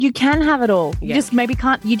you can have it all. Yeah.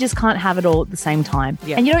 You just can't have it all at the same time.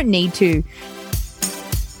 Yeah. And you don't need to.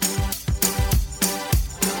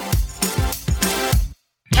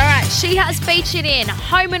 All right, she has featured in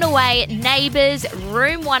Home and Away, Neighbours,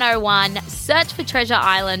 Room 101, Search for Treasure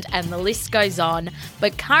Island, and the list goes on.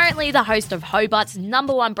 But currently the host of Hobart's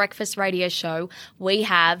 #1 breakfast radio show, we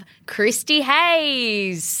have Christy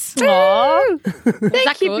Hayes. Oh,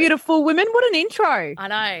 thank you, good? beautiful women. What an intro. I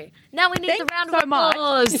know. Now we need Thank the round you of so much.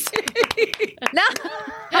 applause.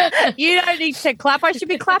 No, you don't need to clap. I should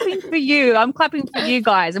be clapping for you. I'm clapping for you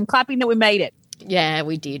guys. I'm clapping that we made it. Yeah,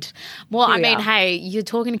 we did. Well, Here I we mean, are. hey, you're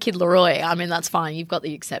talking to Kid Leroy. I mean, that's fine. You've got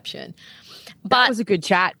the exception. That But was a good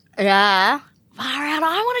chat. yeah, far out.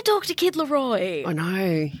 I want to talk to Kid Leroy. I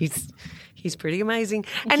know. He's pretty amazing.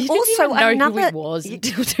 And You didn't also even know another who he was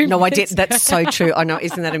until 2 No, I did. minutes That's so true. I know.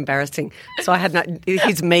 Isn't that embarrassing? So I had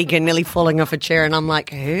he's Megan nearly falling off a chair, and I'm like,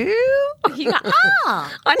 who? You go,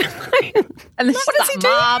 ah. I know. And then What does he do?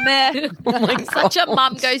 Oh my God. Such a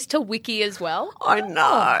mum goes to Wiki as well. I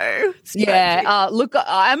know. It's tragic. Yeah, look,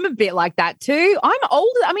 I'm a bit like that too. I'm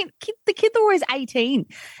older. I mean, the Kid Leroy is 18.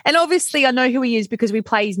 And obviously I know who he is because we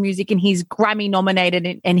play his music and he's Grammy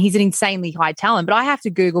nominated and he's an insanely high talent. But I have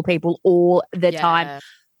to Google people all the time.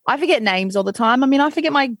 I forget names all the time. I mean, I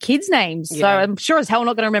forget my kids' names. So Yeah. I'm sure as hell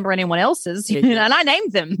not going to remember anyone else's. Yeah, You yeah. know, and I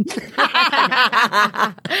named them.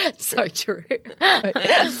 So true.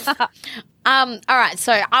 All right,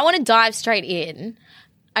 so I want to dive straight in.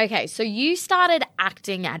 Okay, so you started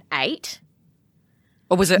acting at 8.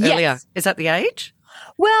 Or was it Yes. earlier? Is that the age?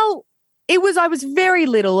 Well, I was very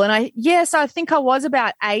little and I think I was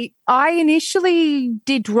about 8. I initially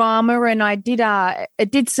did drama and I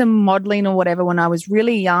did some modeling or whatever when I was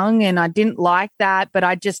really young and I didn't like that, but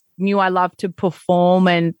I just knew I loved to perform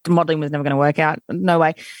and modeling was never going to work out. No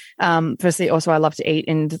way. Firstly, also I love to eat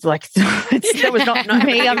and like, that was not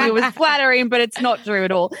me. I mean, it was flattering, but it's not true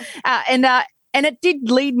at all. And it did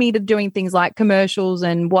lead me to doing things like commercials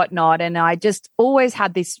and whatnot. And I just always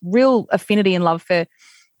had this real affinity and love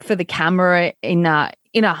for the camera in a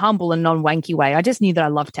humble and non-wanky way. I just knew that I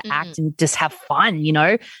loved to act and just have fun, you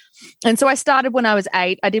know. And so I started when I was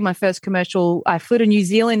 8. I did my first commercial. I flew to New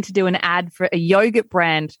Zealand to do an ad for a yogurt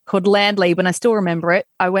brand called Landleab, and I still remember it.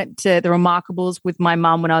 I went to the Remarkables with my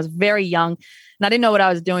mum when I was very young, and I didn't know what I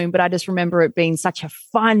was doing, but I just remember it being such a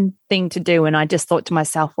fun thing to do. And I just thought to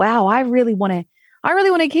myself, wow, I really want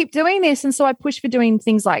to keep doing this. And so I pushed for doing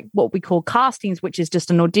things like what we call castings, which is just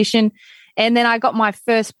an audition. And then I got my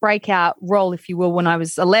first breakout role, if you will, when I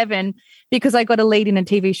was 11, because I got a lead in a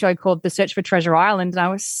TV show called The Search for Treasure Island. And I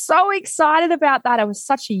was so excited about that. I was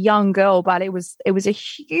such a young girl, but it was a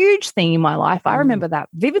huge thing in my life. I remember that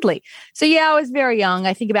vividly. So yeah, I was very young.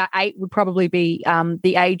 I think about 8 would probably be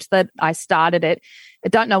the age that I started it. I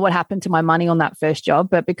don't know what happened to my money on that first job,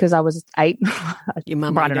 but because I was 8, Your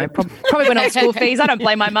mum I don't know, ate it. probably went on school fees. I don't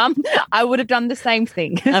blame my mum. I would have done the same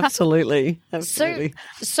thing. Absolutely. Absolutely.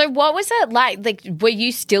 So what was it like? Like, were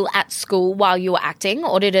you still at school while you were acting,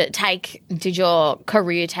 or did your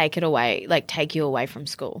career take you away from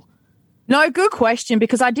school? No, good question,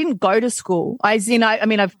 because I didn't go to school. I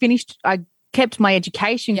kept my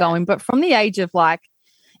education going, but from the age of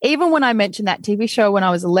even when I mentioned that TV show when I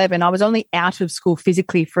was 11, I was only out of school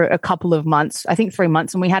physically for a couple of months, I think 3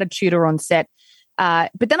 months, and we had a tutor on set. But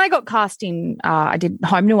then I got cast in, I did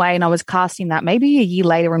Home and Away, and I was cast in that maybe a year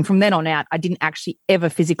later. And from then on out, I didn't actually ever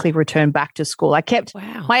physically return back to school. I kept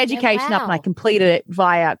my education up and I completed it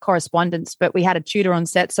via correspondence, but we had a tutor on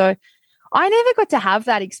set. So I never got to have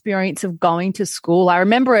that experience of going to school. I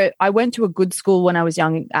remember I went to a good school when I was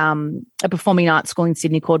young, a performing arts school in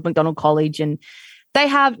Sydney called McDonald College, and they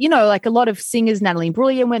have, a lot of singers. Natalie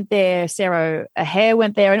Imbruglia went there, Sarah Hare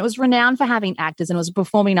went there, and it was renowned for having actors, and it was a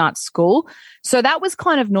performing arts school. So that was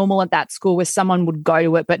kind of normal at that school, where someone would go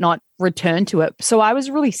to it but not return to it. So I was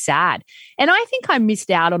really sad. And I think I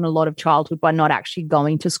missed out on a lot of childhood by not actually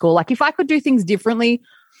going to school. Like, if I could do things differently,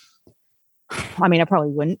 I mean, I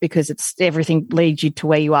probably wouldn't, because everything leads you to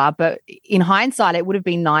where you are. But in hindsight, it would have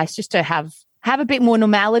been nice just to have a bit more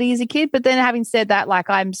normality as a kid. But then having said that,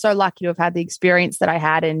 I'm so lucky to have had the experience that I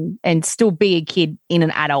had and still be a kid in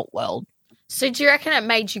an adult world. So do you reckon it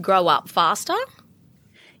made you grow up faster?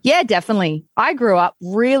 Yeah, definitely. I grew up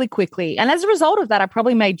really quickly. And as a result of that, I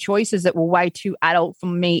probably made choices that were way too adult for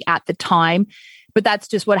me at the time. But that's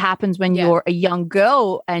just what happens when you're a young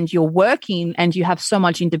girl and you're working and you have so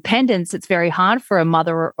much independence. It's very hard for a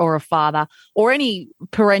mother or a father or any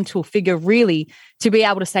parental figure really to be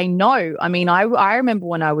able to say no. I mean, I remember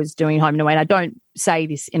when I was doing Home and Away, and I don't say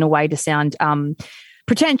this in a way to sound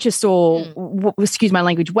pretentious or, excuse my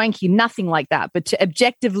language, wanky, nothing like that. But to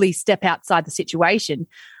objectively step outside the situation,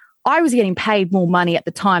 I was getting paid more money at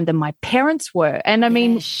the time than my parents were. And I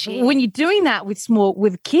mean, when you're doing that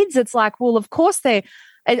with kids, it's like, well, of course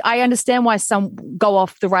I understand why some go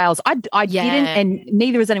off the rails. I didn't, and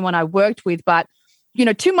neither is anyone I worked with, but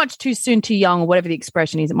too much too soon too young, or whatever the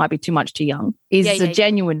expression is, it might be too much too young, is a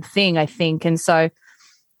genuine thing, I think. And so,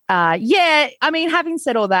 I mean, having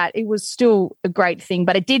said all that, it was still a great thing,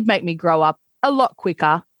 but it did make me grow up a lot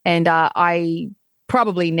quicker. And I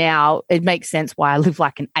probably now, it makes sense why I live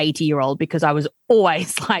like an 80-year-old, because I was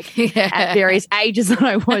always like at various ages that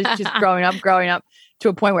I was just growing up to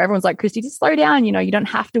a point where everyone's like, Christy, just slow down. You don't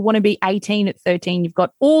have to want to be 18 at 13. You've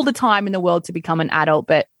got all the time in the world to become an adult,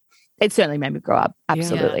 but it certainly made me grow up.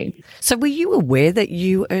 Absolutely. Yeah. So were you aware that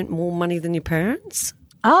you earned more money than your parents?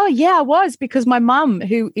 Oh, yeah, I was, because my mum,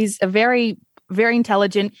 who is a very, very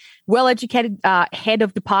intelligent, well-educated head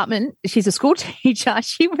of department, she's a school teacher.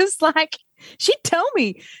 She was like, she'd tell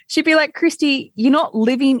me, she'd be like, Christy, you're not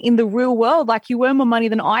living in the real world. Like, you earn more money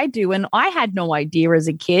than I do. And I had no idea as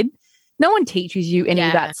a kid. No one teaches you any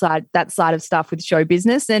of that side of stuff with show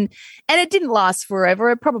business. And it didn't last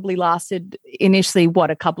forever. It probably lasted initially,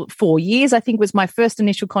 4 years, I think was my first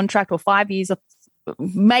initial contract, or 5 years,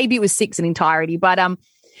 maybe it was 6 in entirety. But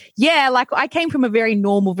like I came from a very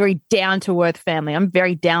normal, very down-to-earth family. I'm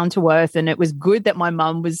very down-to-earth, and it was good that my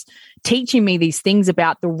mum was teaching me these things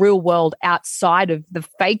about the real world outside of the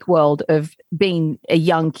fake world of being a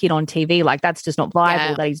young kid on TV. Like, that's just not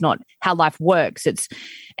viable. That is not how life works.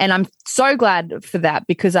 And I'm so glad for that,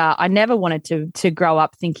 because I never wanted to grow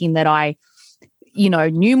up thinking that I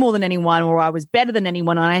knew more than anyone, or I was better than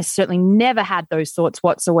anyone. And I certainly never had those thoughts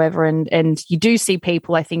whatsoever. And you do see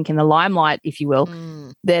people, I think, in the limelight, if you will,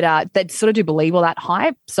 that sort of do believe all that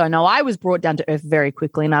hype. So no, I was brought down to earth very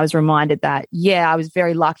quickly, and I was reminded that, I was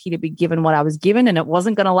very lucky to be given what I was given, and it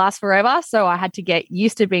wasn't going to last forever. So I had to get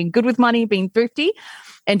used to being good with money, being thrifty.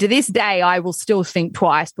 And to this day, I will still think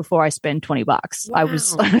twice before I spend $20. Wow. I was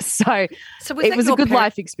so it was a good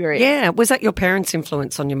life experience. Yeah. Was that your parents'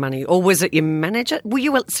 influence on your money, or was it your manager?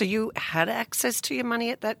 So you had access to your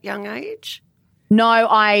money at that young age? No,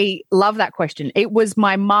 I love that question. It was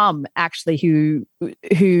my mum actually who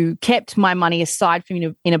kept my money aside from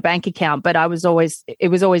me in a bank account, but it was always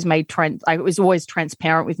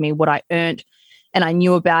transparent with me what I earned, and I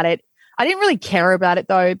knew about it. I didn't really care about it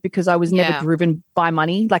though, because I was never driven by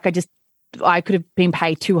money. Like, I could have been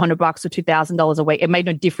paid $200 or $2,000 a week. It made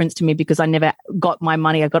no difference to me, because I never got my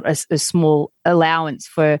money. I got a small allowance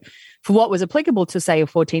for what was applicable to, say, a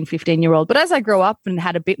 14, 15-year-old. But as I grew up and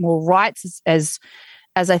had a bit more rights, as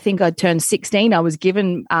I think I turned 16, I was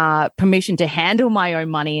given permission to handle my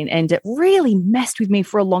own money, and it really messed with me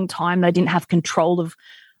for a long time. I didn't have control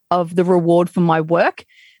of the reward for my work.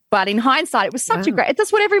 But in hindsight, it was such a great,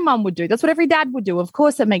 that's what every mum would do. That's what every dad would do. Of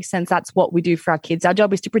course, it makes sense. That's what we do for our kids. Our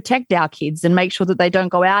job is to protect our kids and make sure that they don't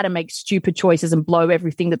go out and make stupid choices and blow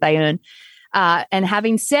everything that they earn. And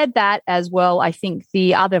having said that as well, I think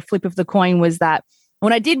the other flip of the coin was that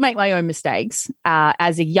when I did make my own mistakes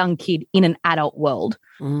as a young kid in an adult world,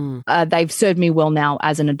 they've served me well now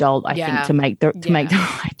as an adult, I think, to make the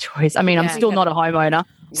right choice. I mean, I'm still not a homeowner.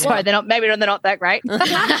 So they're not that great. Well,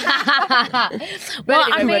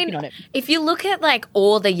 I mean, if you look at like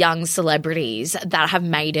all the young celebrities that have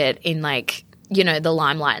made it in like, the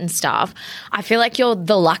limelight and stuff, I feel like you're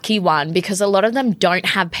the lucky one, because a lot of them don't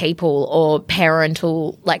have people or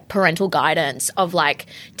parental guidance of like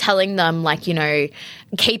telling them like,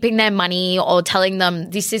 keeping their money, or telling them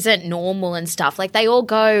this isn't normal and stuff. Like, they all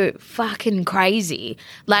go fucking crazy.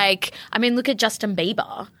 Like, I mean, look at Justin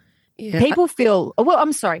Bieber. Yeah. People feel,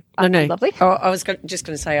 I'm sorry. No. Lovely. Oh, I was just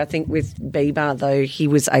going to say, I think with Bieber, though, he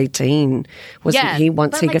was 18, wasn't he?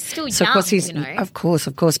 Once but he like still young, of course he's,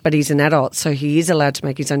 of course, but he's an adult, so he is allowed to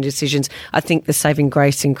make his own decisions. I think the saving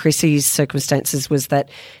grace in Chrissy's circumstances was that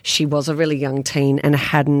she was a really young teen and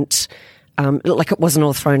hadn't, it wasn't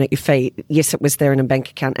all thrown at your feet. Yes, it was there in a bank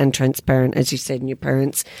account and transparent, as you said, and your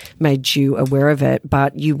parents made you aware of it,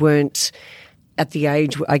 but you weren't at the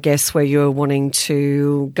age, I guess, where you're wanting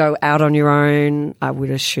to go out on your own, I would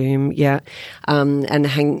assume, and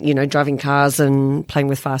hang, driving cars and playing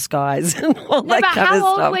with fast guys and all that kind of stuff.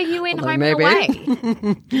 How old were you in Home and Away?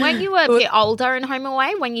 Weren't you a bit older in Home and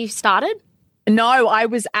Away when you started? No, I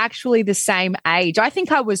was actually the same age. I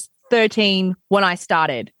think I was 13 when I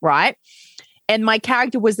started, right? And my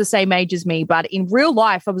character was the same age as me, but in real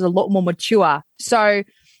life, I was a lot more mature. So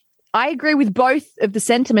I agree with both of the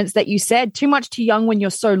sentiments that you said. Too much too young when you're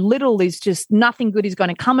so little is just nothing good is going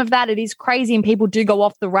to come of that. It is crazy and people do go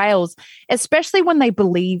off the rails, especially when they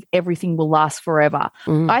believe everything will last forever.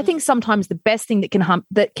 I think sometimes the best thing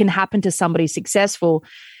that can happen to somebody successful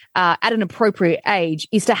at an appropriate age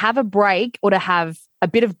is to have a break or to have a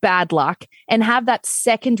bit of bad luck and have that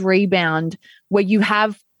second rebound where you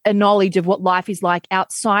have a knowledge of what life is like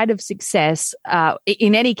outside of success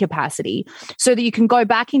in any capacity, so that you can go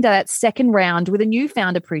back into that second round with a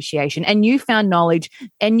newfound appreciation and newfound knowledge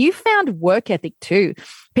and newfound work ethic too.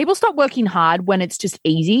 People stop working hard when it's just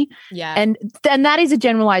easy. Yeah. And that is a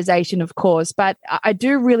generalization, of course, but I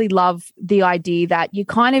do really love the idea that you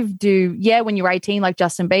kind of do, when you're 18, like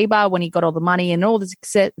Justin Bieber, when he got all the money and all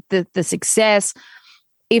the success,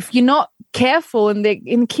 if you're not careful, and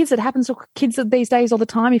in kids, it happens to kids these days all the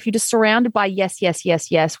time, if you're just surrounded by yes,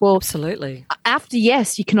 well, absolutely. After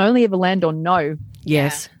yes, you can only ever land on no.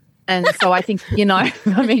 Yes. And so I think, not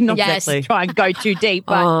Exactly. to try and go too deep,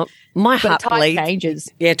 but my heart bleeds. Changes.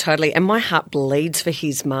 Yeah, totally. And my heart bleeds for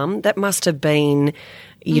his mum. That must have been,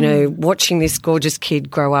 watching this gorgeous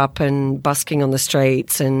kid grow up and busking on the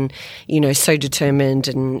streets and, so determined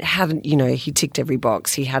and he ticked every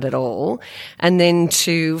box. He had it all. And then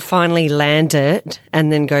to finally land it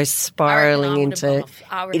and then go spiraling into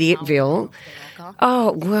Idiotville.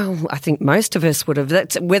 Oh, well, I think most of us would have.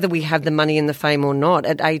 That's whether we have the money and the fame or not.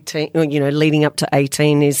 At 18, leading up to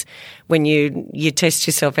 18 is when you test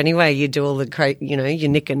yourself anyway. You do all the you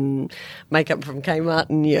nick and makeup from Kmart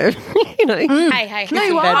and Hey,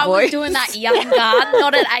 No, I was doing that younger,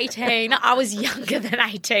 not at 18. I was younger than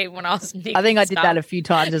 18 when I was nicking I think I did that a few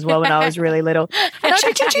times as well when I was really little.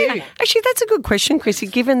 Actually, Actually, that's a good question, Chrissy.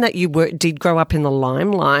 Given that you did grow up in the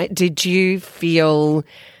limelight, did you feel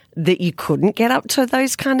that you couldn't get up to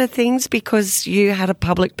those kind of things because you had a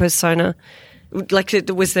public persona? Like,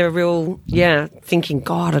 was there a real, thinking,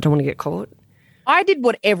 God, I don't want to get caught? I did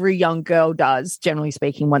what every young girl does, generally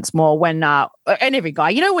speaking, once more, when, and every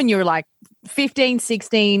guy, when you're like 15,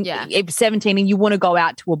 16, 17, and you want to go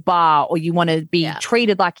out to a bar or you want to be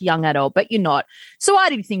treated like a young adult, but you're not. So I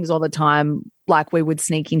did things all the time, like we would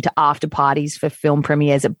sneak into after parties for film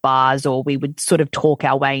premieres at bars, or we would sort of talk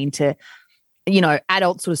our way into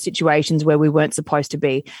adult sort of situations where we weren't supposed to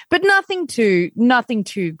be, but nothing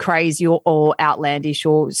too crazy or outlandish,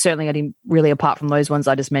 or certainly I didn't really, apart from those ones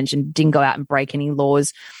I just mentioned, didn't go out and break any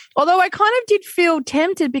laws. Although I kind of did feel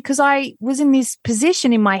tempted because I was in this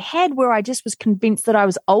position in my head where I just was convinced that I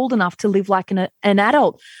was old enough to live like an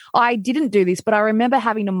adult. I didn't do this, but I remember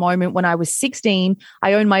having a moment when I was 16.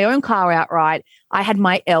 I owned my own car outright. I had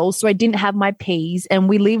my L's, so I didn't have my P's. And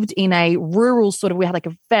we lived in a rural we had like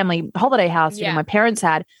a family holiday house that my parents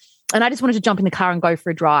had. And I just wanted to jump in the car and go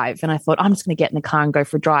for a drive. And I thought, I'm just going to get in the car and go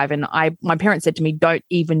for a drive. And my parents said to me, don't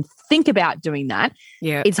even think about doing that.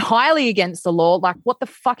 Yeah. It's highly against the law. Like, what the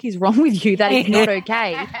fuck is wrong with you? That is not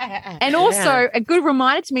okay. And also a good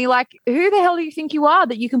reminder to me, like, who the hell do you think you are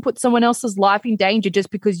that you can put someone else's life in danger just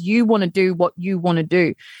because you want to do what you want to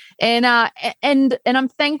do? And I'm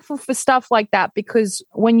thankful for stuff like that, because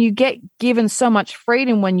when you get given so much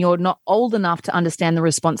freedom when you're not old enough to understand the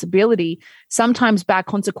responsibility, sometimes bad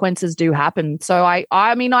consequences do happen. So I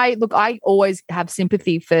always have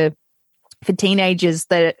sympathy for teenagers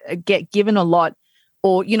that get given a lot,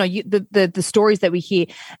 or the stories that we hear.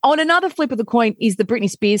 On another flip of the coin is the Britney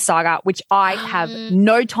Spears saga, which I have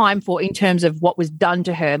no time for in terms of what was done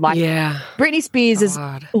to her. Like, Britney Spears'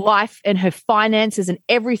 life and her finances and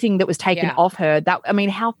everything that was taken off her.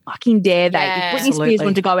 How fucking dare they? If Britney Spears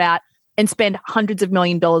wanted to go out and spend hundreds of $1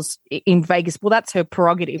 millions in Vegas, well, that's her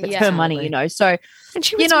prerogative. It's her money, So, and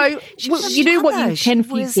she was, you do what you can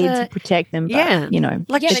for your kids to protect them. But,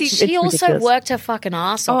 but she also ridiculous. Worked her fucking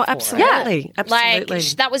ass off. Oh, absolutely. Absolutely. Like,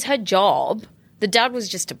 that was her job. The dad was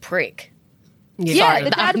just a prick. Yeah,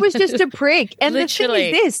 the dad was just a prick. And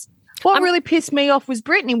literally. The thing is this. What really pissed me off with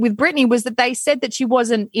Britney was that they said that she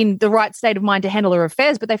wasn't in the right state of mind to handle her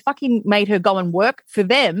affairs, but they fucking made her go and work for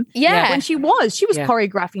them. Yeah. When she was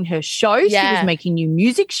choreographing her shows. Yeah. She was making new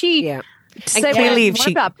music. Say clearly what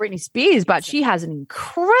about Britney Spears, but she has an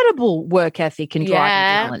incredible work ethic and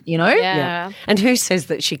driving talent, Yeah. And who says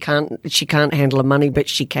that she can't handle her money, but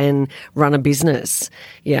she can run a business?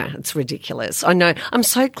 Yeah, it's ridiculous. I know. I'm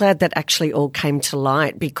so glad that actually all came to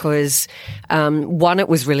light because, one, it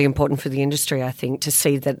was really important for the industry, I think, to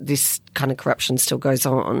see that this kind of corruption still goes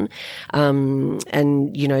on. And,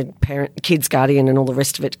 Kids Guardian and all the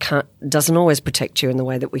rest of it doesn't always protect you in the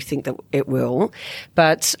way that we think that it will.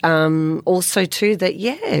 But also too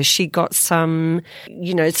that, she got some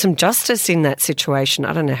justice in that situation.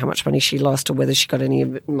 I don't know how much money she lost or whether she got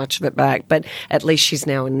much of it back, but at least she's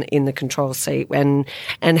now in the control seat and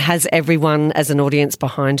has everyone as an audience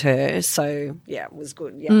behind her. So, it was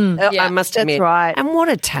good. I must admit. That's right. And what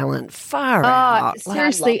a talent. Far out.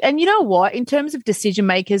 Seriously. And you know what? In terms of decision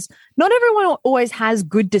makers, not everyone always has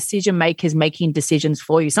good decision makers making decisions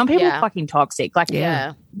for you. Some people are fucking toxic. Like,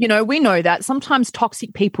 we know that. Sometimes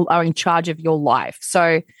toxic people are in charge of your life.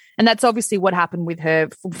 So, and that's obviously what happened with her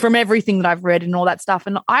from everything that I've read and all that stuff.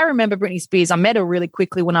 And I remember Britney Spears. I met her really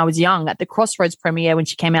quickly when I was young at the Crossroads premiere when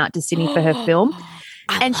she came out to Sydney for her film.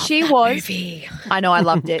 And she was, I know, I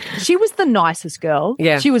loved it. She was the nicest girl.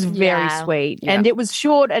 Yeah. She was very sweet. Yeah. And it was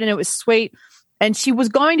short and it was sweet. And she was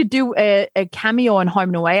going to do a cameo on Home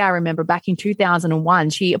and Away, I remember, back in 2001.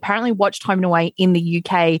 She apparently watched Home and Away in the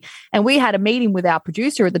UK. And we had a meeting with our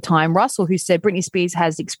producer at the time, Russell, who said Britney Spears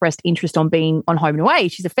has expressed interest on being on Home and Away.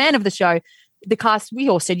 She's a fan of the show. The cast, we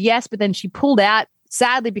all said yes, but then she pulled out,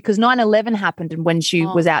 sadly, because 9/11 happened and when she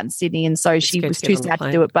was out in Sydney. And so she was too sad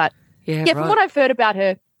to do it. But from what I've heard about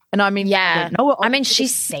her, and I mean, I don't know, she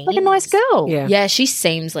seems like a nice girl. Yeah, she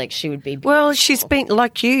seems like she would be beautiful. Well, she's been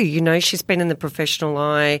like she's been in the professional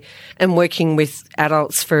eye and working with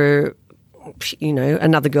adults for,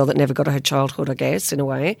 another girl that never got her childhood, I guess, in a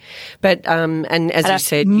way. But and as you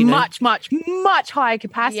said, much higher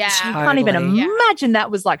capacity. Yeah. You can't even imagine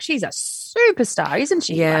that was like she's a superstar, isn't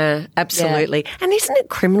she? Yeah, absolutely. Yeah. And isn't it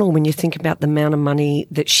criminal when you think about the amount of money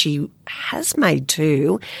that she has made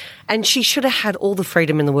too? And she should have had all the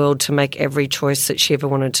freedom in the world to make every choice that she ever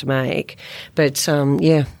wanted to make. But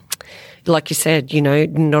like you said,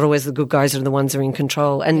 not always the good guys are the ones that are in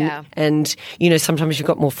control. And sometimes you've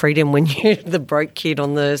got more freedom when you're the broke kid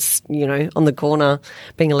on the corner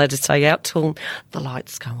being allowed to stay out till the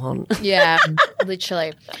lights go on. Yeah,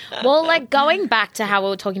 literally. Well, like going back to how we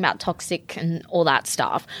were talking about toxic and all that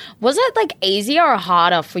stuff, was it like easier or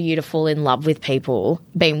harder for you to fall in love with people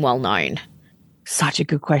being well known? Such a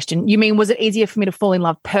good question. You mean, was it easier for me to fall in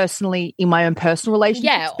love personally in my own personal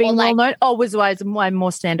relationships being well known? Or was I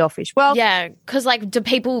more standoffish? Well, yeah, because do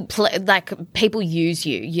people people use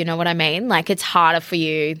you? You know what I mean? Like it's harder for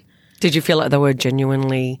you. Did you feel like they were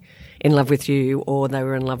genuinely in love with you, or they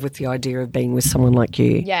were in love with the idea of being with someone like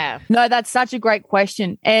you? Yeah. No, that's such a great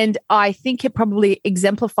question, and I think it probably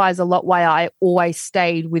exemplifies a lot why I always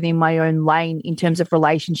stayed within my own lane in terms of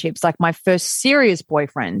relationships. Like my first serious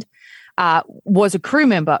boyfriend was a crew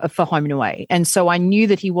member for Home and Away. And so I knew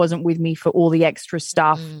that he wasn't with me for all the extra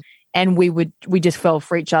stuff. And we just fell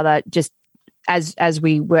for each other just as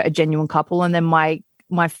we were a genuine couple. And then my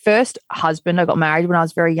first husband, I got married when I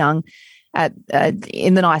was very young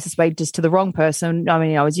in the nicest way, just to the wrong person. I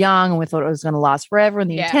mean, I was young and we thought it was going to last forever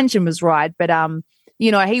and the intention was right. But,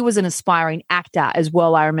 he was an aspiring actor as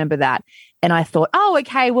well. I remember that. And I thought, oh,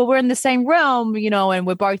 okay, well, we're in the same realm, and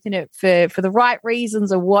we're both in it for the right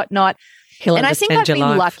reasons or whatnot. And I think I've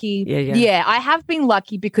been lucky. Yeah, I have been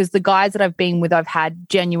lucky because the guys that I've been with, I've had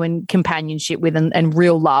genuine companionship with and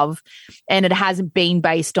real love. And it hasn't been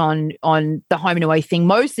based on the Home and Away thing,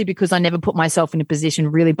 mostly because I never put myself in a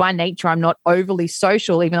position really. By nature, I'm not overly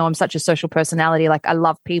social, even though I'm such a social personality. Like I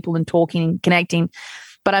love people and talking and connecting.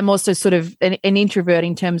 But I'm also sort of an introvert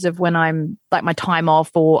in terms of when I'm like my time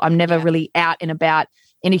off, or I'm never really out and about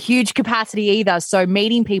in a huge capacity either. So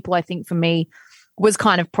meeting people, I think for me was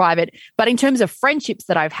kind of private. But in terms of friendships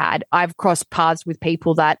that I've had, I've crossed paths with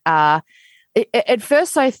people that at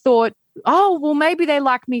first I thought, oh, well, maybe they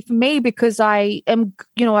like me for me because I am,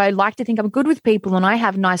 I like to think I'm good with people and I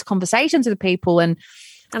have nice conversations with people. And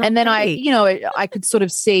then I could sort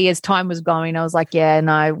of see as time was going, I was like, yeah,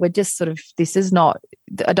 no, we're just sort of, this is not,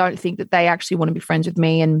 I don't think that they actually want to be friends with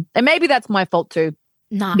me. And maybe that's my fault too.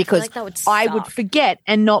 No, because I would forget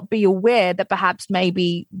and not be aware that perhaps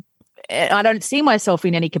maybe I don't see myself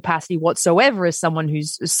in any capacity whatsoever as someone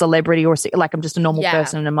who's a celebrity or like I'm just a normal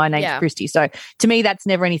person and my name's Christy. So to me, that's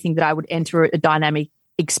never anything that I would enter a dynamic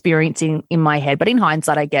experience in my head. But in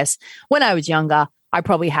hindsight, I guess when I was younger, I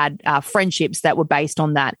probably had friendships that were based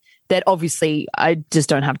on that obviously I just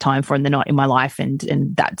don't have time for and they're not in my life and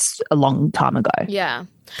that's a long time ago. Yeah.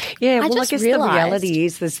 Yeah, well, I guess the reality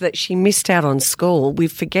is that she missed out on school. We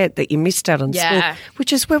forget that you missed out on school,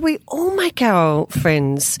 which is where we all make our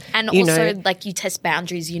friends. And also, like, you test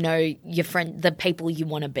boundaries, your friend, the people you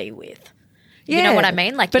want to be with. You know what I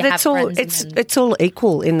mean? Like, but you it's have all friends it's all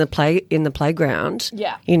equal in the playground.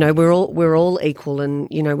 Yeah. You know, we're all equal, and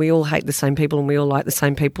you know, we all hate the same people and we all like the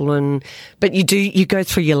same people, and but you go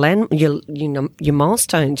through your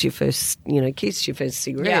milestones, your first kiss, your first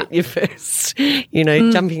cigarette, your first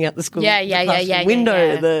jumping out the school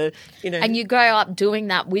window, the and you grow up doing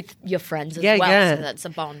that with your friends as well. So that's a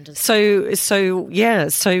bond.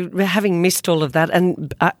 So having missed all of that,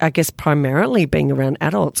 and I guess primarily being around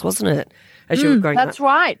adults, wasn't it? As you were growing up. That's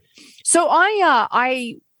right. So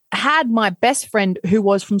I had my best friend who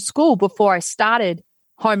was from school before I started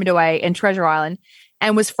Home and Away and Treasure Island,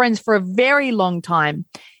 and was friends for a very long time.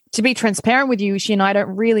 To be transparent with you, she and I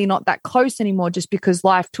don't really not that close anymore, just because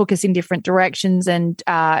life took us in different directions, and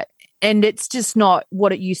it's just not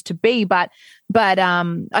what it used to be. But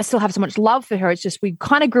I still have so much love for her. It's just we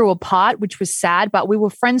kind of grew apart, which was sad. But we were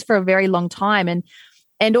friends for a very long time,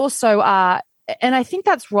 and also and I think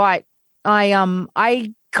that's right.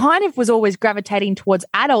 I kind of was always gravitating towards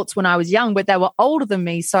adults when I was young, but they were older than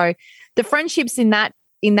me. So the friendships in that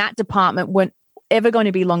department weren't ever going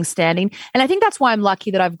to be long-standing. And I think that's why I'm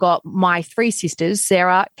lucky that I've got my three sisters,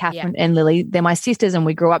 Sarah, Catherine, and Lily. They're my sisters, and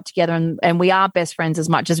we grew up together, and we are best friends as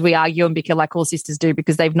much as we argue and bicker like all sisters do,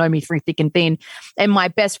 because they've known me through thick and thin. And my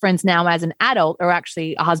best friends now as an adult are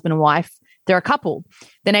actually a husband and wife. They're a couple.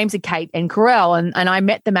 Their names are Kate and Corel, and I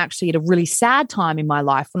met them actually at a really sad time in my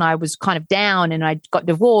life when I was kind of down and I got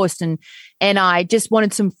divorced, and I just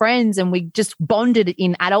wanted some friends, and we just bonded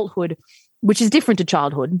in adulthood, which is different to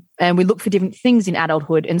childhood, and we look for different things in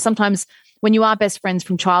adulthood. And sometimes when you are best friends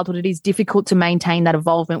from childhood, it is difficult to maintain that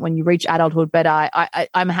involvement when you reach adulthood. But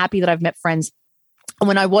I'm happy that I've met friends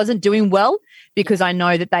when I wasn't doing well, because I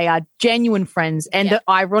know that they are genuine friends. And the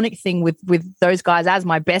ironic thing with those guys as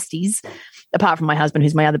my besties, apart from my husband,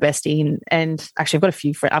 who's my other bestie, and actually I've got a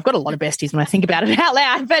few friends. I've got a lot of besties when I think about it out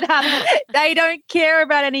loud, but they don't care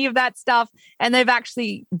about any of that stuff. And they've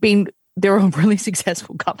actually they're a really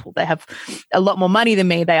successful couple. They have a lot more money than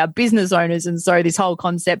me. They are business owners. And so this whole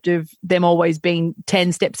concept of them always being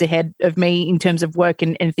 10 steps ahead of me in terms of work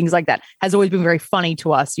and things like that has always been very funny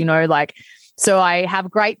to us, so I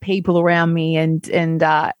have great people around me, and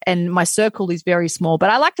my circle is very small.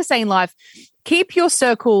 But I like to say in life, keep your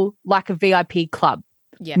circle like a VIP club.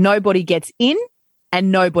 Yeah. Nobody gets in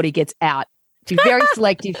and nobody gets out. Be very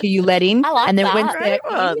selective who you let in. I like and then that.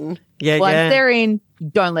 once they're in,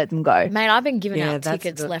 don't let them go. Mate, I've been giving out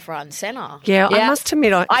tickets left, right and centre. Yeah, I must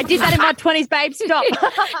admit. I did that in my 20s, babe. Stop.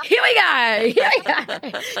 Here we go.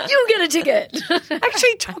 You'll get a ticket.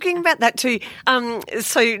 Actually, talking about that too,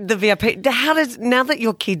 so the VIP, now that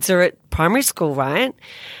your kids are at primary school, right,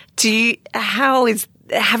 how is,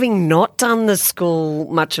 having not done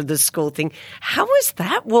much of the school thing, how is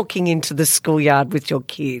that walking into the schoolyard with your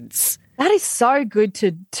kids? That is so good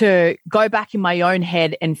to go back in my own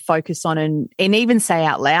head and focus on and even say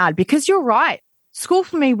out loud, because you're right. School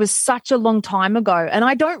for me was such a long time ago, and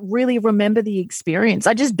I don't really remember the experience.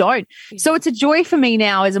 I just don't. So it's a joy for me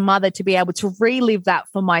now as a mother to be able to relive that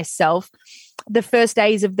for myself. The first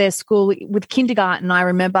days of their school with kindergarten, I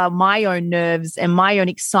remember my own nerves and my own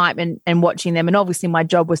excitement and watching them. And obviously my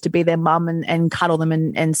job was to be their mum and cuddle them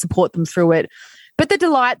and support them through it. But the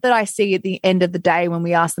delight that I see at the end of the day when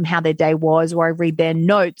we ask them how their day was, or I read their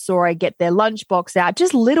notes, or I get their lunchbox out,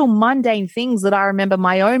 just little mundane things that I remember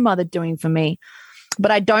my own mother doing for me.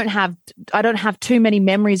 But I don't have too many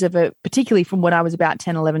memories of it, particularly from when I was about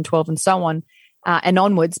 10, 11, 12 and so on and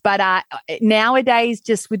onwards. But nowadays,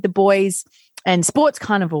 just with the boys and sports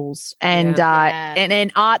carnivals and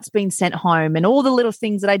art's been sent home and all the little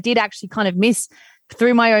things that I did actually kind of miss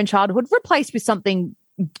through my own childhood, replaced with something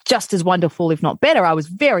just as wonderful, if not better. I was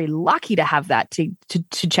very lucky to have that to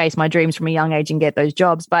chase my dreams from a young age and get those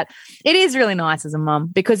jobs. But it is really nice as a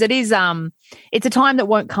mum, because it is it's a time that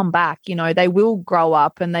won't come back. They will grow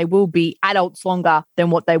up and they will be adults longer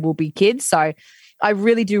than what they will be kids. So I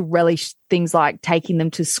really do relish things like taking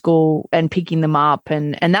them to school and picking them up.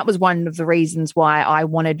 And that was one of the reasons why I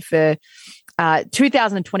wanted for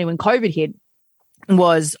 2020 when COVID hit,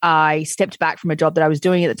 was I stepped back from a job that I was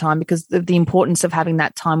doing at the time, because the importance of having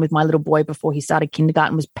that time with my little boy before he started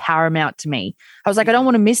kindergarten was paramount to me. I was like, I don't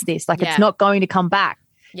want to miss this. It's not going to come back.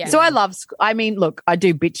 Yeah. So I love look, I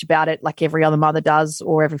do bitch about it like every other mother does,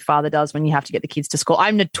 or every father does, when you have to get the kids to school.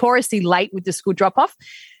 I'm notoriously late with the school drop-off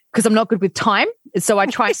because I'm not good with time. So I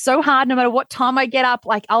try so hard, no matter what time I get up,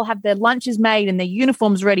 I'll have their lunches made and their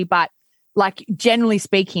uniforms ready, but generally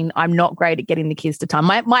speaking, I'm not great at getting the kids to time.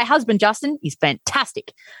 My husband, Justin, is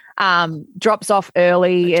fantastic. Drops off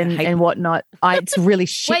early and whatnot. It really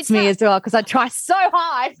shits me as well, because I try so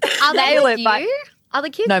hard to nail it. Are the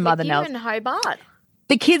kids no with mother you knows. in Hobart?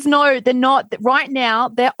 the kids know they're not right now.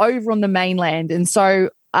 They're over on the mainland, and so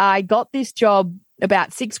I got this job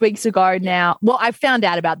about 6 weeks ago now. Well, I found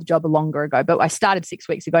out about the job a longer ago, but I started 6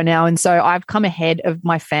 weeks ago now. And so I've come ahead of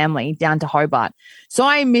my family down to Hobart. So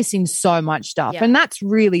I'm missing so much stuff. And that's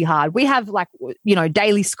really hard. We have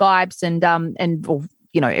daily Skypes and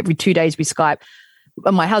every 2 days we Skype.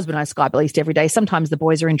 My husband and I Skype at least every day. Sometimes the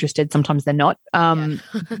boys are interested. Sometimes they're not.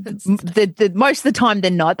 Most of the time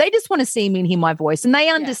they're not. They just want to see me and hear my voice. And they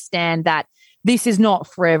understand that this is not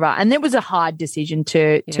forever. And it was a hard decision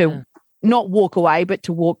to not walk away, but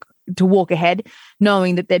to walk ahead,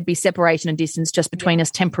 knowing that there'd be separation and distance just between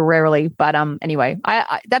us temporarily. But anyway,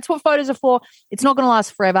 I that's what photos are for. It's not going to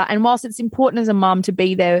last forever. And whilst it's important as a mum to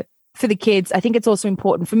be there for the kids, I think it's also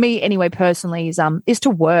important for me anyway, personally, is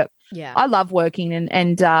to work. Yeah, I love working,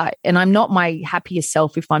 and I'm not my happiest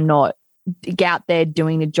self if I'm not out there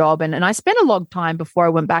doing a job. And I spent a long time before I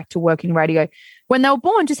went back to work in radio when they were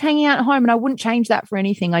born, just hanging out at home. And I wouldn't change that for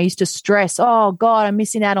anything. I used to stress, oh God, I'm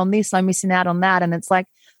missing out on this. I'm missing out on that. And it's like,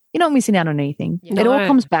 you're not missing out on anything. It all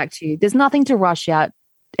comes back to you. There's nothing to rush out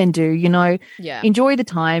and do, enjoy the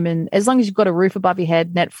time. And as long as you've got a roof above your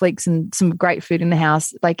head, Netflix and some great food in the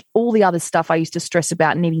house, like all the other stuff I used to stress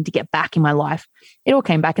about needing to get back in my life, it all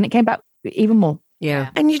came back, and it came back even more.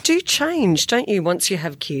 Yeah. And you do change, don't you, once you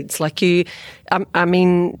have kids? Like a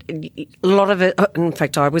lot of it, in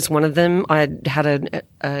fact, I was one of them. I had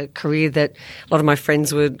a career that a lot of my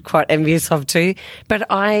friends were quite envious of too. But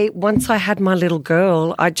once I had my little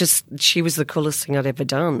girl, she was the coolest thing I'd ever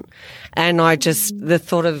done. And the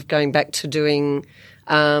thought of going back to doing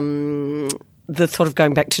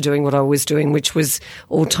what I was doing, which was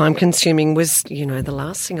all time consuming, was, the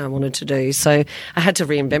last thing I wanted to do. So I had to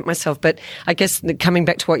reinvent myself. But I guess coming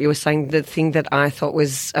back to what you were saying, the thing that I thought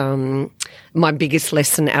was my biggest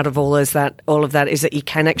lesson out of all of that is that you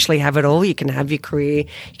can actually have it all. You can have your career,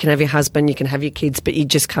 you can have your husband, you can have your kids, but you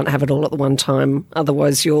just can't have it all at the one time.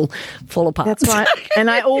 Otherwise you'll fall apart. That's right. And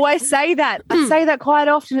I always say that. I say that quite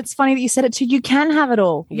often. It's funny that you said it too. You can have it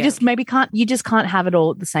all. You just can't have it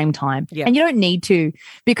all at the same time. Yeah. And you don't need to,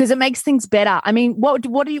 because it makes things better. I mean,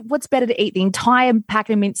 what's better to eat, the entire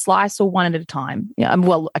packet of mint slice or one at a time? Yeah.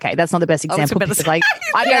 Well, okay, that's not the best example. I go the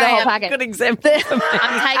whole packet. Good example.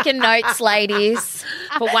 I'm taking notes, ladies,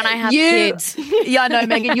 for when I have kids. Yeah, I know,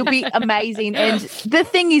 Megan, you'll be amazing. And the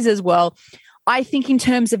thing is as well, I think in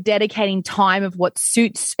terms of dedicating time of what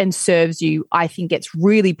suits and serves you, I think gets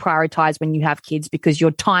really prioritized when you have kids, because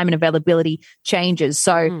your time and availability changes.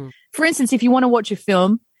 So, for instance, if you want to watch a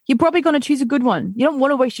film, you're probably going to choose a good one. You don't want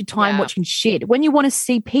to waste your time watching shit. When you want to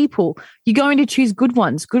see people, you're going to choose good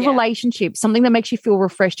ones, good relationships, something that makes you feel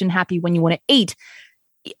refreshed and happy. When you want to eat,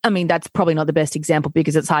 I mean, that's probably not the best example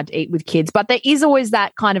because it's hard to eat with kids, but there is always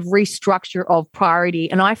that kind of restructure of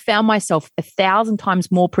priority. And I found myself 1,000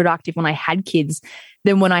 times more productive when I had kids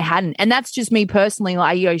than when I hadn't. And that's just me personally.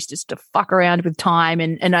 I used just to fuck around with time.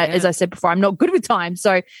 And as I said before, I'm not good with time.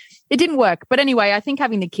 So it didn't work. But anyway, I think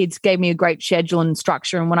having the kids gave me a great schedule and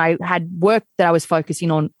structure. And when I had work that I was focusing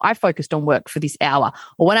on, I focused on work for this hour.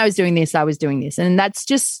 Or when I was doing this, I was doing this. And that's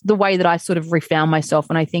just the way that I sort of refound myself,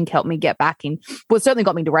 and I think helped me get back in. Well, it certainly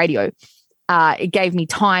got me to radio. It gave me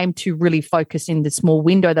time to really focus in the small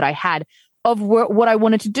window that I had of what I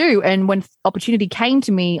wanted to do. And when opportunity came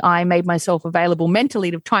to me, I made myself available mentally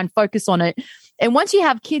to try and focus on it. And once you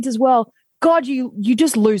have kids as well, God, you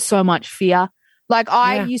just lose so much fear. Like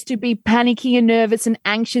I used to be panicky and nervous and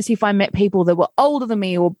anxious if I met people that were older than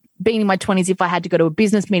me, or being in my 20s if I had to go to a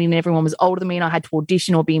business meeting and everyone was older than me and I had to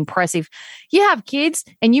audition or be impressive. You have kids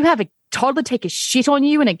and you have a toddler take a shit on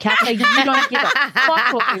you in a cafe, you don't give a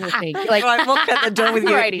fuck what people think. Like, right, walk out the door with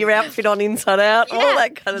your outfit on inside out, all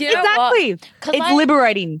that kind of stuff. Exactly. It's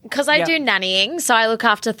liberating. Because I do nannying, so I look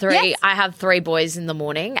after three. Yes. I have 3 boys in the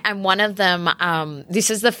morning, and one of them, this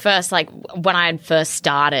is the first, like, when I had first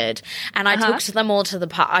started, and I took them all to the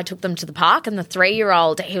park. I took them to the park, and the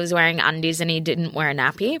 3-year-old, he was wearing undies and he didn't wear a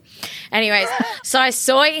nappy. Anyways, so I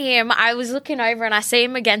saw him, I was looking over and I see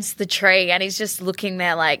him against the tree, and he's just looking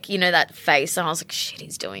there like, that face, and I was like, shit,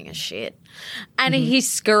 he's doing a shit. And he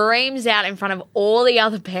screams out in front of all the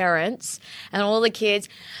other parents and all the kids,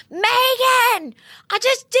 Megan, I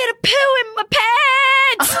just did a poo in my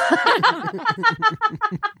pants.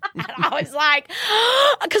 And I was like,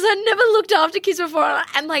 because I never looked after kids before,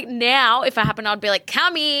 and like now if it happened I'd be like,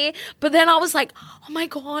 come here, but then I was like, oh my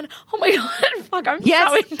god, fuck, I'm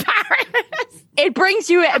so embarrassed. It brings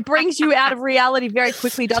you out of reality very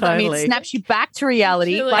quickly, doesn't it? I mean, it snaps you back to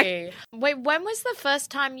reality. Really? Like Wait, when was the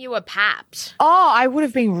first time you were papped? Oh, I would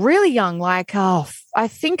have been really young. Like, I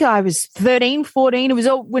think I was 13, 14. It was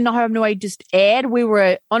all when Home and Away just aired. We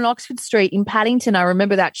were on Oxford Street in Paddington. I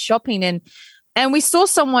remember that shopping and we saw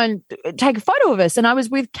someone take a photo of us. And I was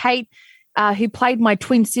with Kate, who played my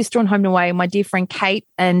twin sister on Home and Away, my dear friend Kate.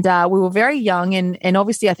 And we were very young and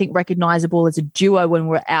obviously I think recognizable as a duo when we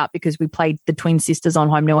were out because we played the twin sisters on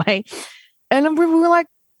Home and Away. And we were like,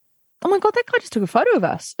 oh my God, that guy just took a photo of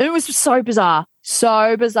us. And it was so bizarre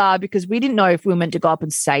because we didn't know if we were meant to go up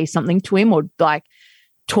and say something to him or like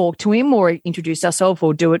talk to him or introduce ourselves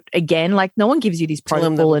or do it again. Like no one gives you these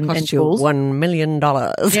protocol and tools. $1 million.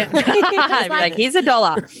 Yeah. like here's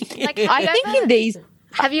 $1. Like, I think in these.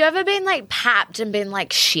 Have you ever been like papped and been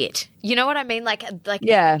like shit? You know what I mean? Like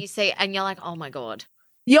yeah. You see and you're like, oh my God.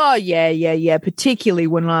 Yeah. Particularly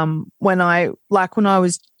when I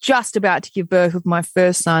was just about to give birth with my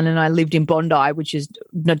first son and I lived in Bondi, which is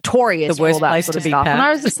notorious the worst for all that place sort to of be stuff. papped. And I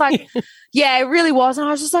was just like, yeah, it really was. And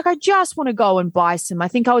I was just like, I just want to go and buy some. I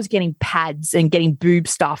think I was getting pads and getting boob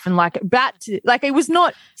stuff and it was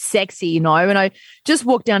not sexy, you know. And I just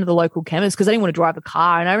walked down to the local chemist because I didn't want to drive a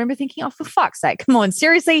car. And I remember thinking, oh, for fuck's sake, come on,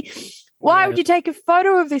 seriously, why would you take a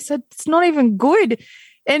photo of this? It's not even good.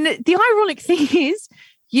 And the ironic thing is,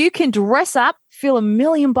 you can dress up, fill $1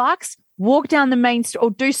 million, walk down the main street or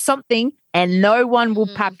do something and no one will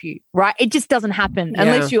pap you, right? It just doesn't happen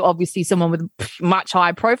unless you're obviously someone with much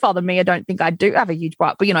higher profile than me. I don't think I do have a huge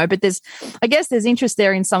butt, but but I guess there's interest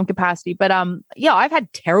there in some capacity. But I've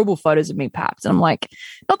had terrible photos of me papped and I'm like,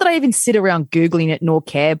 not that I even sit around Googling it nor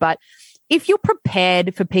care, but if you're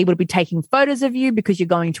prepared for people to be taking photos of you because you're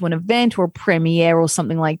going to an event or a premiere or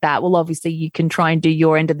something like that, well, obviously you can try and do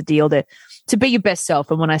your end of the deal to be your best self.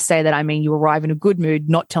 And when I say that, I mean you arrive in a good mood,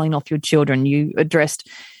 not telling off your children. You addressed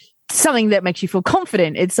something that makes you feel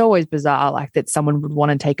confident. It's always bizarre like that someone would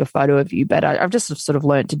want to take a photo of you, but I've just sort of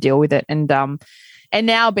learned to deal with it. And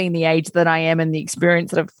now being the age that I am and the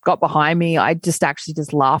experience that I've got behind me, I just actually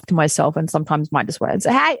just laugh to myself and sometimes might just wear and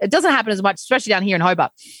say, hey, it doesn't happen as much, especially down here in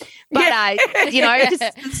Hobart. But,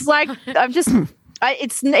 it's like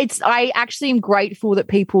I actually am grateful that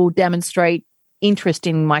people demonstrate interest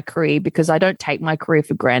in my career because I don't take my career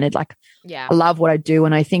for granted. Like, I love what I do.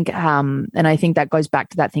 And I think that goes back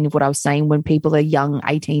to that thing of what I was saying when people are young,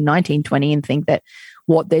 18, 19, 20 and think that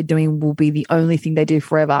what they're doing will be the only thing they do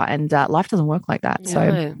forever. And life doesn't work like that.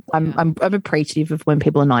 So I'm appreciative of when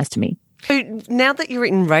people are nice to me. So now that you're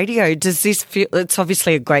in radio, does this feel, it's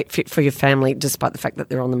obviously a great fit for your family despite the fact that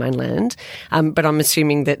they're on the mainland, but I'm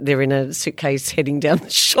assuming that they're in a suitcase heading down the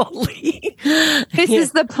Shortley. This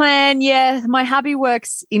is the plan, yeah. My hubby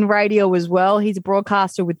works in radio as well. He's a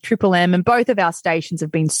broadcaster with Triple M and both of our stations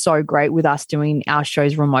have been so great with us doing our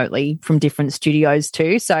shows remotely from different studios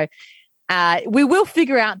too. So we will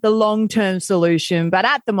figure out the long-term solution, but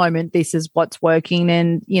at the moment, this is what's working.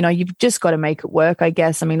 And, you've just got to make it work, I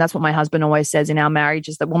guess. I mean, that's what my husband always says in our marriage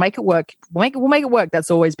is that we'll make it work. We'll make it work. That's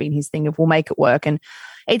always been his thing of we'll make it work. And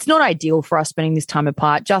it's not ideal for us spending this time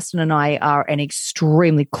apart. Justin and I are an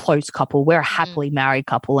extremely close couple. We're a happily married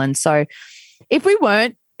couple. And so if we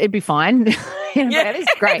weren't, it'd be fine.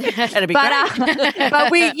 It's great. That'd be great. But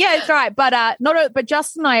it's all right. But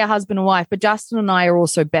Justin and I are husband and wife, but Justin and I are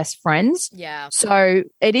also best friends. Yeah. So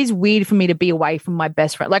it is weird for me to be away from my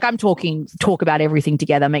best friend. Like I'm talk about everything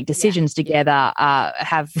together, make decisions together,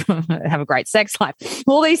 have a great sex life,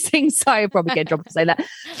 all these things. So I probably get dropped to say that.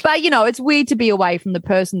 But, it's weird to be away from the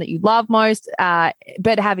person that you love most.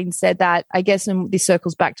 But having said that, I guess, and this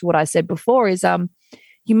circles back to what I said before is,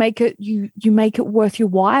 you make it worth your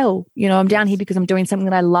while. I'm down here because I'm doing something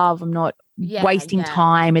that I love. I'm not wasting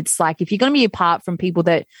time. It's like if you're going to be apart from people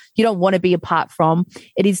that you don't want to be apart from,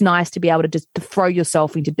 it is nice to be able to just to throw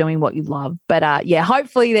yourself into doing what you love. But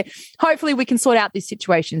hopefully we can sort out this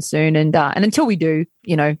situation soon. And until we do,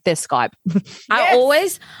 there's Skype. I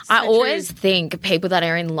always think people that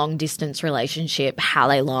are in long distance relationship, how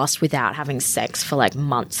they last without having sex for like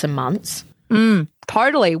months and months.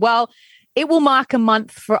 Totally. Well, it will mark a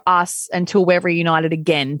month for us until we're reunited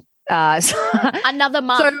again. Another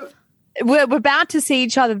month. So we're about to see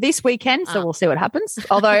each other this weekend, so we'll see what happens.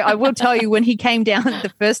 Although I will tell you, when he came down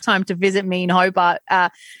the first time to visit me in Hobart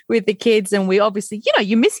with the kids, and we obviously,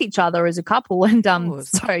 you miss each other as a couple. And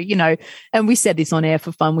and we said this on air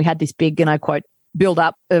for fun. We had this big, and I quote, build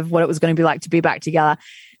up of what it was going to be like to be back together.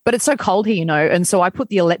 But it's so cold here, and so I put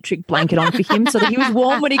the electric blanket on for him so that he was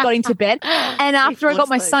warm when he got into bed. And after I got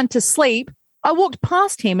my son to sleep, I walked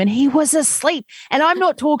past him and he was asleep. And I'm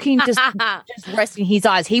not talking just resting his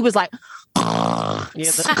eyes. He was like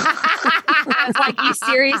Yeah, I was like, you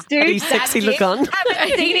serious, dude? Eddie's sexy That's look it? on.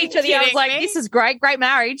 Haven't seen each other. I was like, this is great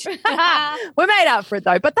marriage. We're made up for it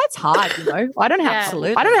though, but that's hard, you know. I don't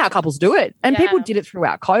know how couples do it, and people did it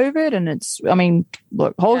throughout COVID, and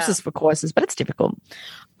look, horses for courses, but it's difficult.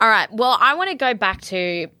 All right. Well, I want to go back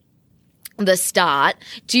to the start.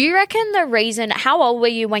 Do you reckon the reason? How old were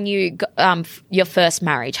you when you your first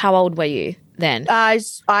marriage? How old were you then? I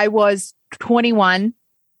was 21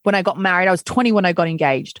 when I got married. I was 20 when I got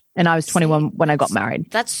engaged, and I was 21 when I got married.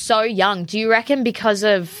 That's so young. Do you reckon because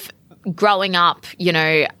of growing up, you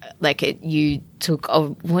know, like you took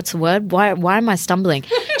what's the word? Why am I stumbling? Do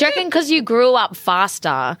you reckon because you grew up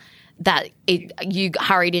faster that you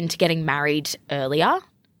hurried into getting married earlier?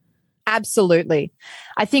 Absolutely.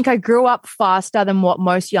 I think I grew up faster than what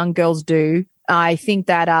most young girls do. I think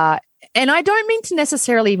that, and I don't mean to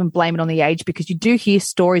necessarily even blame it on the age, because you do hear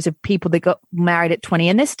stories of people that got married at 20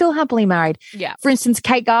 and they're still happily married. Yeah. For instance,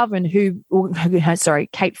 Kate Garvin,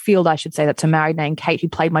 Kate Field, I should say, that's her married name, Kate, who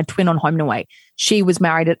played my twin on Home and Away. She was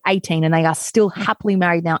married at 18 and they are still happily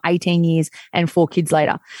married now, 18 years and 4 kids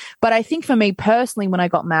later. But I think for me personally, when I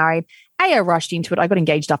got married, I rushed into it. I got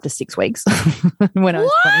engaged after 6 weeks when I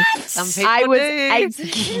was 20. Some people I was do.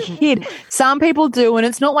 a kid. Some people do, and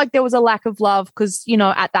it's not like there was a lack of love, because, you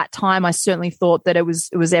know, at that time I certainly thought that it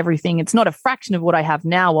was everything. It's not a fraction of what I have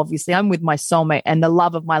now, obviously. I'm with my soulmate and the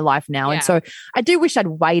love of my life now. Yeah. And so I do wish I'd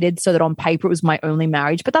waited so that on paper it was my only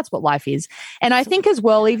marriage, but that's what life is. And I think as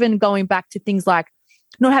well, even going back to things like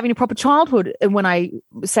not having a proper childhood, and when I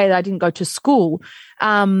say that I didn't go to school,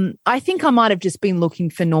 I think I might have just been looking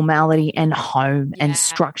for normality and home and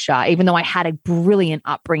structure. Even though I had a brilliant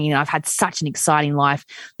upbringing and I've had such an exciting life,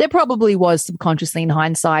 there probably was subconsciously in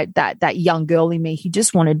hindsight that young girl in me who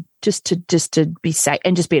just wanted just to be safe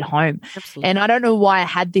and just be at home. Absolutely. And I don't know why I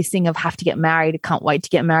had this thing of have to get married. I can't wait to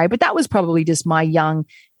get married. But that was probably just my young,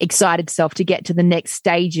 excited self to get to the next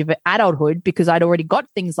stage of adulthood, because I'd already got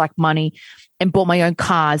things like money and bought my own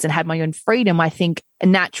cars and had my own freedom. I think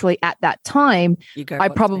naturally at that time, I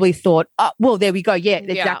probably thought, oh, well, there we go. Yeah,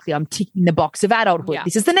 exactly. I'm ticking the box of adulthood. Yeah.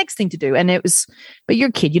 This is the next thing to do. And it was, but you're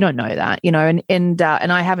a kid, you don't know that, you know, and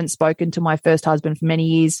I haven't spoken to my first husband for many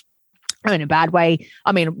years. In a bad way.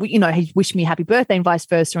 I mean, you know, he wished me happy birthday and vice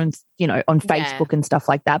versa, and, you know, on Facebook and stuff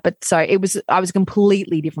like that. But so I was a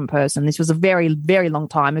completely different person. This was a very, very long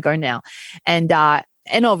time ago now. And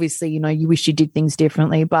obviously, you know, you wish you did things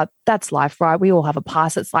differently, but that's life, right? We all have a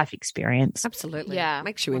past. It's life experience. Absolutely. Yeah.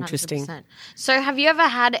 Makes you 100%. Interesting. So have you ever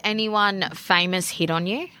had anyone famous hit on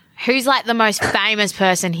you? Who's like the most famous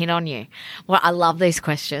person hit on you? Well, I love these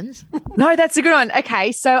questions. No, that's a good one.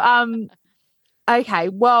 Okay. So, okay,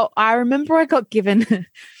 well, I remember I got given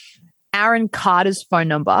Aaron Carter's phone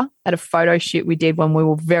number at a photo shoot we did when we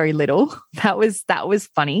were very little. That was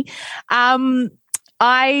funny.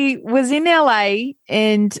 I was in LA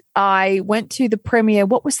and I went to the premiere.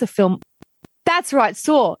 What was the film? That's right,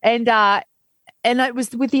 Saw. And it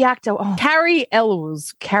was with the actor Cary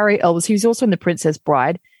Elwes. He was also in The Princess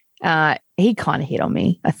Bride. He kind of hit on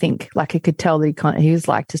me, I think. Like I could tell that he was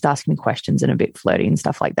like just asking me questions and a bit flirty and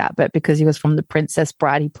stuff like that. But because he was from The Princess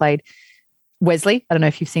Bride, he played Wesley. I don't know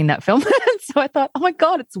if you've seen that film. So I thought, oh my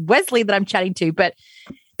God, it's Wesley that I'm chatting to. But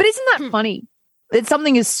isn't that funny? That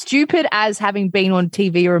something as stupid as having been on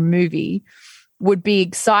TV or a movie would be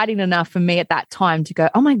exciting enough for me at that time to go,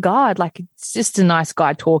 oh my God, like it's just a nice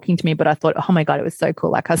guy talking to me. But I thought, oh my God, it was so cool.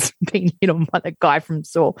 Like I was being hit on by the guy from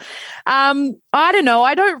Saw. I don't know.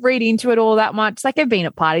 I don't read into it all that much. Like I've been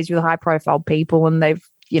at parties with high profile people and they've,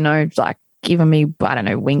 you know, like given me, I don't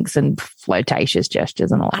know, winks and flirtatious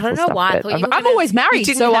gestures and all that. I don't know why. I'm always married,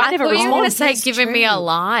 so I never responded. You were going to say giving me a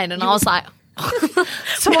line and I was like,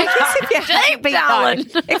 so I guess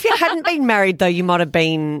if you hadn't been married, though, that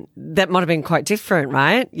might have been quite different,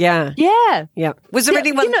 right? Yeah. Yeah. Was there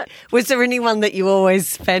anyone? Was there anyone that you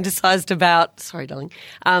always fantasized about? Sorry, darling.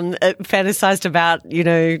 Fantasized about, you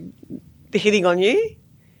know, hitting on you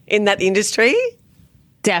in that industry?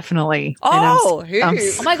 Definitely. Oh, who?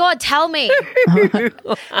 Oh my God, tell me.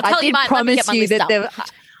 I did promise you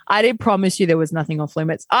that I did promise you there was nothing off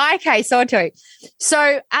limits. Okay, so I'll tell you.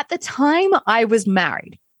 So at the time I was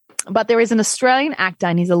married, but there is an Australian actor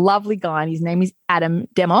and he's a lovely guy and his name is Adam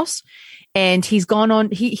Demos. And he's gone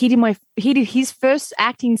on, he did his first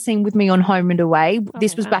acting scene with me on Home and Away.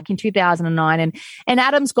 This was back in 2009. And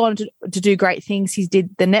Adam's gone to do great things. He's did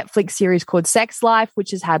the Netflix series called Sex Life,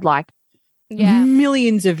 which has had like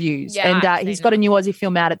millions of views. And he's got a new Aussie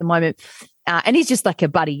film out at the moment. And he's just like a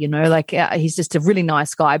buddy, he's just a really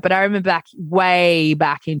nice guy. But I remember way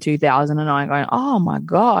back in 2009 going, oh my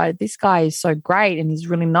God, this guy is so great and he's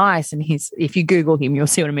really nice. And if you Google him, you'll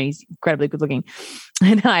see what I mean. He's incredibly good looking.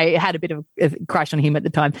 And I had a bit of a crush on him at the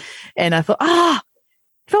time. And I thought,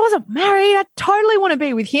 if I wasn't married, I'd totally want to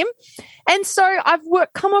be with him. And so I've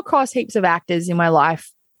come across heaps of actors in my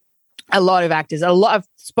life, a lot of actors, I've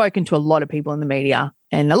spoken to a lot of people in the media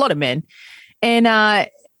and a lot of men. And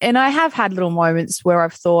I have had little moments where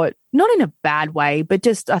I've thought, not in a bad way, but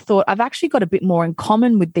just I thought I've actually got a bit more in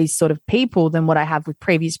common with these sort of people than what I have with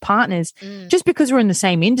previous partners, just because we're in the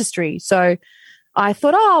same industry. So I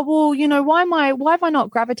thought, why have I not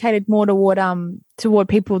gravitated more toward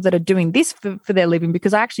people that are doing this for their living?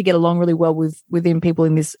 Because I actually get along really well within people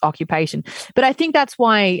in this occupation. But I think that's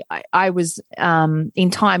why I was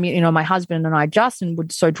in time, my husband and I, Justin, were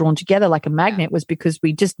so drawn together like a magnet, was because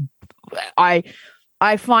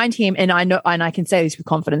I find him, and I know, and I can say this with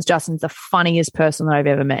confidence, Justin's the funniest person that I've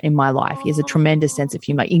ever met in my life. He has a tremendous sense of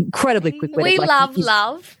humor, incredibly quick-witted. We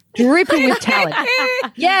love. Dripping with talent.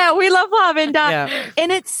 Yeah, we love love. And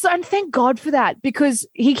and thank God for that, because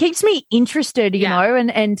he keeps me interested, you know,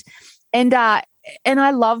 and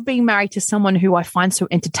I love being married to someone who I find so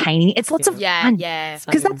entertaining. It's lots of fun. Yeah.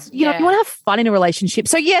 Because that's, you want to have fun in a relationship.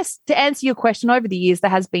 So yes, to answer your question, over the years,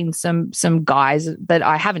 there has been some guys that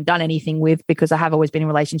I haven't done anything with because I have always been in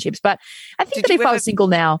relationships. But I think that if I was single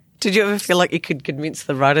now. Did you ever feel like you could convince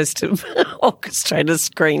the writers to orchestrate a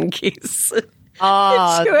screen kiss?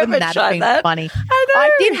 Oh, wouldn't that have been funny?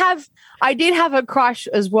 I did have a crush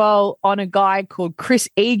as well on a guy called Chris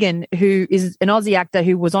Egan, who is an Aussie actor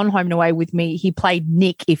who was on Home and Away with me. He played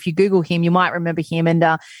Nick. If you Google him, you might remember him.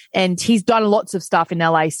 And he's done lots of stuff in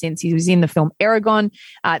LA since. He was in the film Aragon,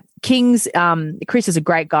 Kings. Chris is a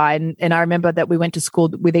great guy. And I remember that we went to school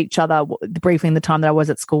with each other briefly in the time that I was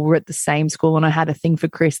at school. We were at the same school, and I had a thing for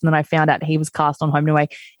Chris. And then I found out he was cast on Home and Away.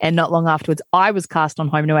 And not long afterwards, I was cast on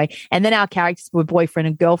Home and Away. And then our characters were boyfriend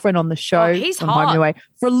and girlfriend on the show. Oh, he's on hot. Home and Away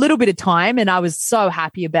for a little bit of time. And I was so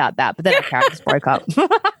happy about that. But then our characters broke up.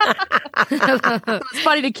 It's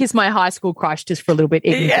funny to kiss my high school crush just for a little bit,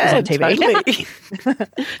 even if it was on TV.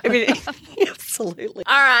 Totally. I mean, absolutely.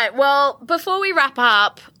 All right. Well, before we wrap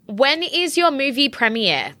up, when is your movie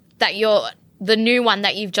premiere the new one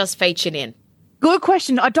that you've just featured in? Good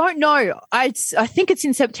question. I don't know. I think it's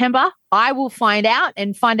in September. I will find out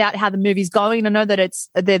how the movie's going. I know that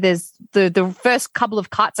there's the first couple of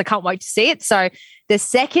cuts. I can't wait to see it. So the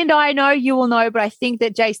second I know, you will know. But I think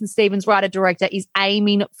that Jason Stevens, writer-director, is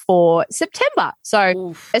aiming for September.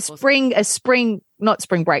 So a spring, not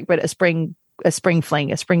spring break, but a spring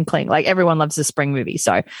fling, a spring cling. Like, everyone loves a spring movie.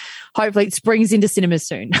 So hopefully it springs into cinemas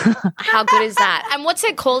soon. How good is that? And what's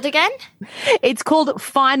it called again? It's called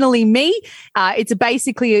Finally Me. It's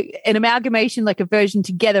basically an amalgamation, like a version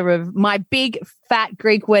together of My Big Fat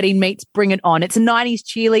Greek Wedding meets Bring It On. It's a 90s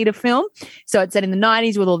cheerleader film. So it's set in the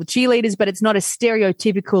 90s with all the cheerleaders, but it's not a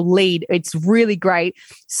stereotypical lead. It's really great.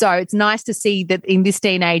 So it's nice to see that in this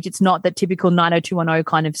day and age, it's not that typical 90210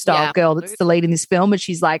 kind of style girl that's the lead in this film, but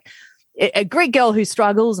she's like a Greek girl who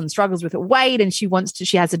struggles with her weight, and she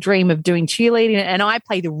has a dream of doing cheerleading. And I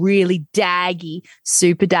play the really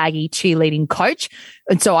super daggy cheerleading coach.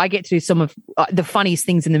 And so I get to do some of the funniest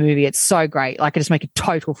things in the movie. It's so great. Like, I just make a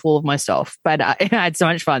total fool of myself, but I had so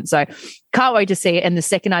much fun. So can't wait to see it. And the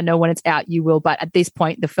second I know when it's out, you will. But at this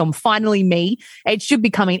point, the film Finally Me, it should be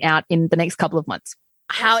coming out in the next couple of months.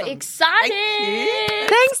 How exciting.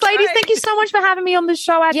 Thanks, ladies. Thank you so much for having me on the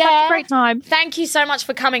show. I had such a great time. Thank you so much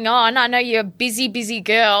for coming on. I know you're a busy, busy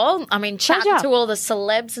girl. I mean, chatting to all the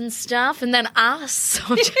celebs and stuff, and then us.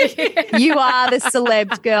 You are the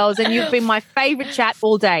celebs, girls, and you've been my favourite chat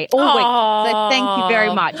all day, all week. So thank you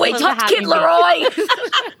very much. We topped Kid Leroy.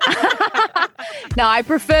 No, I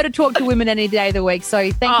prefer to talk to women any day of the week. So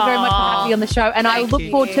thank you very much for having me on the show, and I look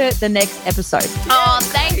forward to the next episode.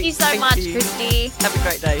 Thank you so much, Christy. Have a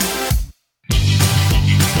great day.